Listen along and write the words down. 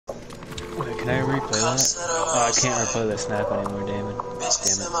Can I replay that? Oh, I can't replay that snap anymore, Damon.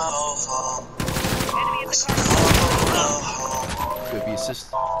 Damn it. Could be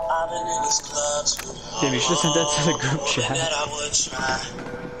assist. Damn, you should have sent that to the group chat.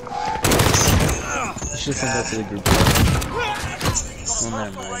 You should have sent that to the group chat. Well,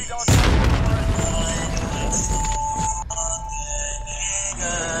 never mind.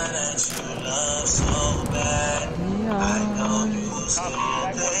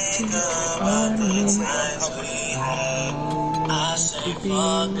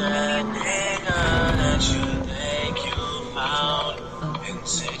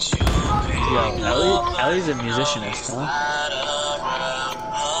 Yo, Ellie's a musicianist, huh?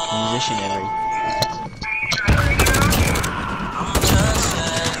 Musicianary.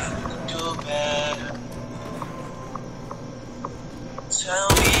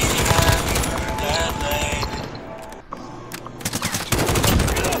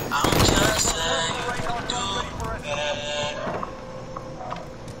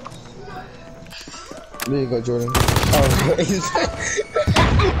 There you go, Jordan. Oh,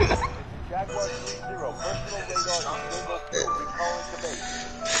 Jaguar 3-0, personal radar on Rainbow Field, recalling the base.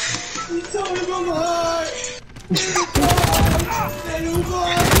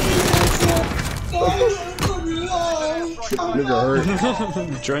 nigga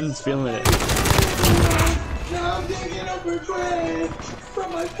hurt. Jordan's feeling it.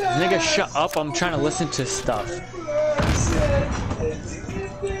 Nigga, shut up. I'm trying to listen to stuff.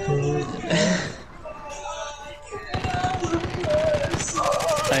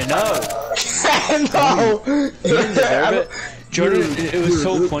 I know. You didn't deserve it. Jordan, it was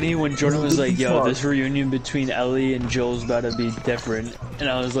so funny when Jordan was like, yo, this reunion between Ellie and Joel's about to be different. And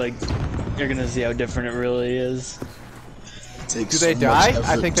I was like, you're gonna see how different it really is. Do they die?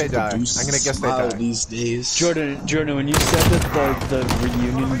 I think they die. I'm gonna guess they die. These days. Jordan, when you said that the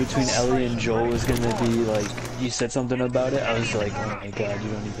reunion between Ellie and Joel was gonna be like, you said something about it, I was like, oh my god, you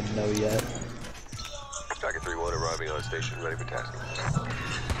don't even know yet. Target 3-1 arriving on station, ready for tasking.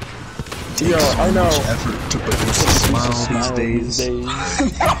 Yo, I know. Effort to produce a smile these days.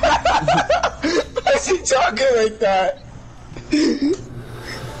 Why is he talking like that?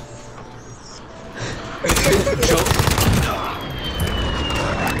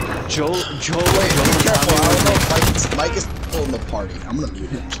 Joel, wait, be careful. I don't know if Mike is pulling the party. I'm gonna mute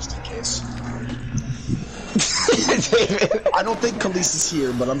him just in case. David, I don't think Khalees is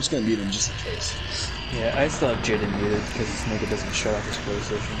here, but I'm just gonna mute him just in case. yeah, I still have Jaden muted because this nigga doesn't shut off his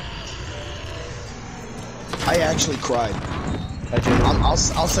PlayStation. I actually cried. Hi, Jaden.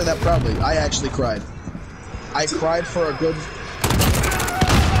 I'll say that proudly. I actually cried. I cried for a good.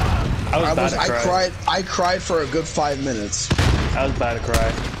 I cried for a good 5 minutes. I was about to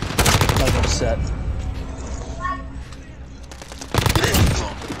cry. I was upset.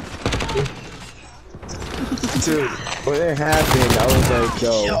 Dude, when it happened, I was like,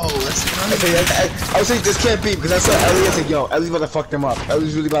 yo. Let's run. I was like, this can't be, because I saw Ellie, I said, yo, Ellie's about to fuck them up.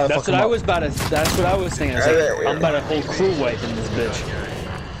 Ellie's really about to fuck them up. That's what I was thinking. I was like, I'm about to whole crew wipe in this bitch.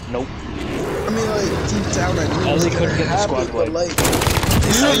 Nope. I mean, like, deep down, I knew it was Ellie couldn't get the squad but wipe. like,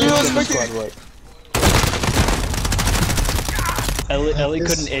 Ellie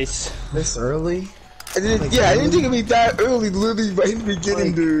couldn't ace. this early? I didn't think it'd be that early, literally right in the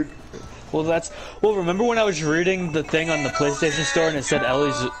beginning, dude. Well, remember when I was reading the thing on the PlayStation Store and it said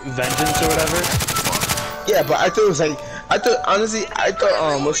Ellie's Vengeance or whatever? Yeah, but I thought it was like, honestly,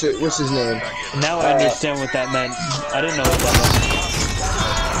 what's his name? Now I understand what that meant. I didn't know what that meant.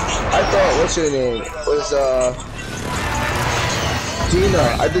 I thought, what's her name? Was,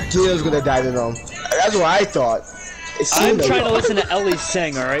 Dina. I think Dina was gonna die to them. That's what I thought. I'm trying to listen to Ellie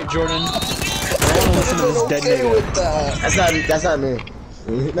sing, alright, Jordan? I don't want to listen to this dead nigga. That's not me.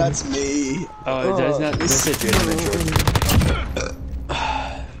 That's me. Oh, that's not. That's it, Jordan.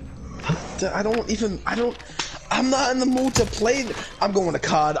 I'm not in the mood to play. I'm going to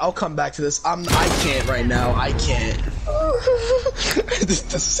COD. I'll come back to this. I can't right now. I can't. This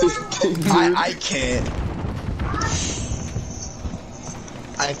the same thing, dude. I can't.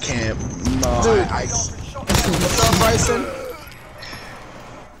 I can't. No, Dude. What's up, Bryson?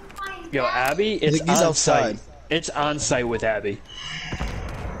 Yo, Abby, it's He's on outside. site. It's on site with Abby.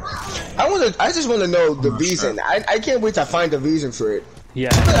 I just wanna know the reason. I can't wait to find the reason for it.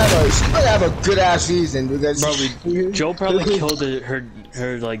 Yeah. She better have a good ass reason because Probably. Joe probably killed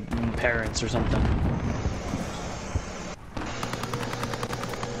her like parents or something.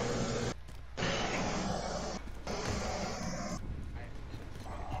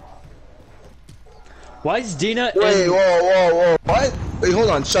 Why is Dina? Wait, whoa! What? Wait, hold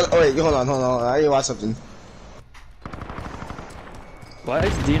on. Shut. Oh, wait, hold on. I need to watch something. What? Why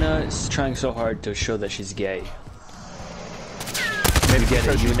is Dina trying so hard to show that she's gay? Maybe get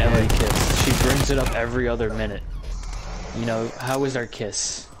it, you and Ellie kiss. She brings it up every other minute. You know, how was our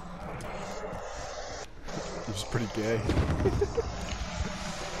kiss? It was pretty gay.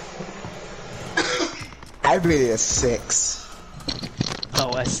 I rated a 6.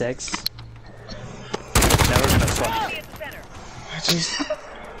 Oh, a 6? Now we're gonna fuck.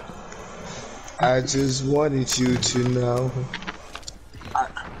 I just wanted you to know.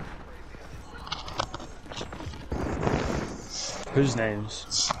 Whose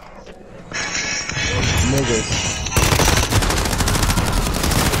names? Niggas.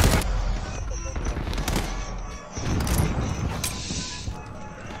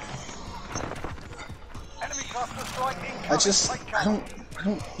 I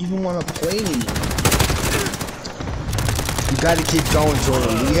don't even want to play anymore. You gotta keep going,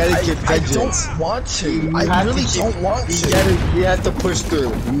 Jordan. You gotta keep vengeance. I don't want to. I really don't want to. You have to push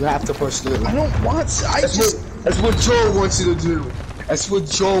through. You have to push through. I don't want to. That's what Joel wants you to do. That's what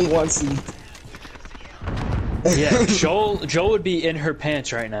Joel wants you. Yeah, Joel would be in her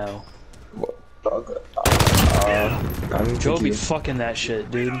pants right now. Joel would be fucking that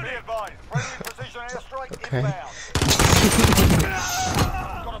shit, dude. Okay.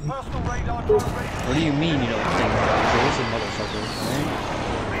 What do you mean you don't think that? Joel's a motherfucker, right?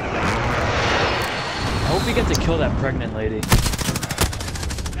 I hope we get to kill that pregnant lady.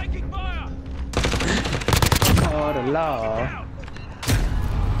 Oh, the law.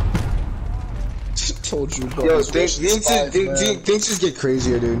 Told you about Yo, these things just get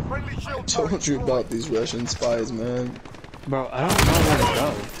crazier, dude. I told you about these Russian spies, man. Bro, I don't know where to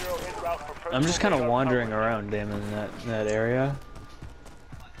go. I'm just kind of wandering around, damn, in that area.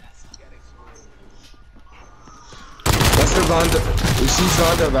 That's the Ronda. She's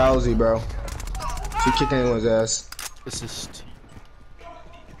Ronda Rousey, bro. She kicked anyone's ass. Assist.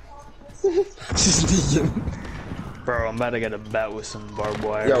 She's vegan. Bro, I'm about to get a bat with some barbed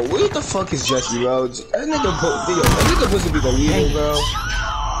wire. Yo, what the fuck is Jesse Rhodes? That nigga supposed to be the leader, bro.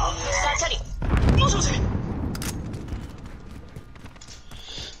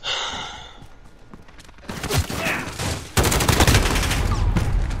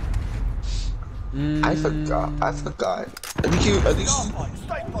 I forgot. I think you.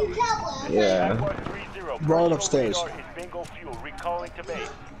 Yeah. Roll upstairs.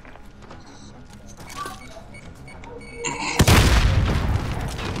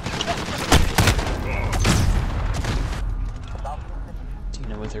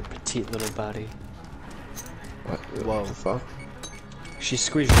 Dina with her petite little body. What the fuck? She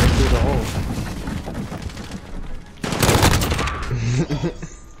squeezed right through the hole.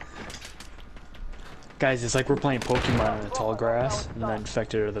 Guys, it's like we're playing Pokemon in the tall grass, and then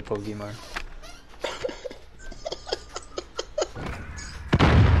infected are the Pokemon.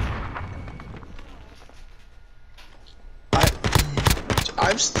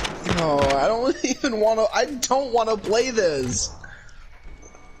 No, I don't even want to. I don't want to play this.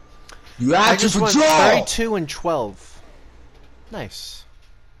 You have I to just went draw. 32 and 12. Nice.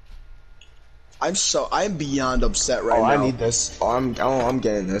 I'm beyond upset right now. I need this. I'm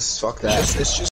getting this. Fuck that. It's just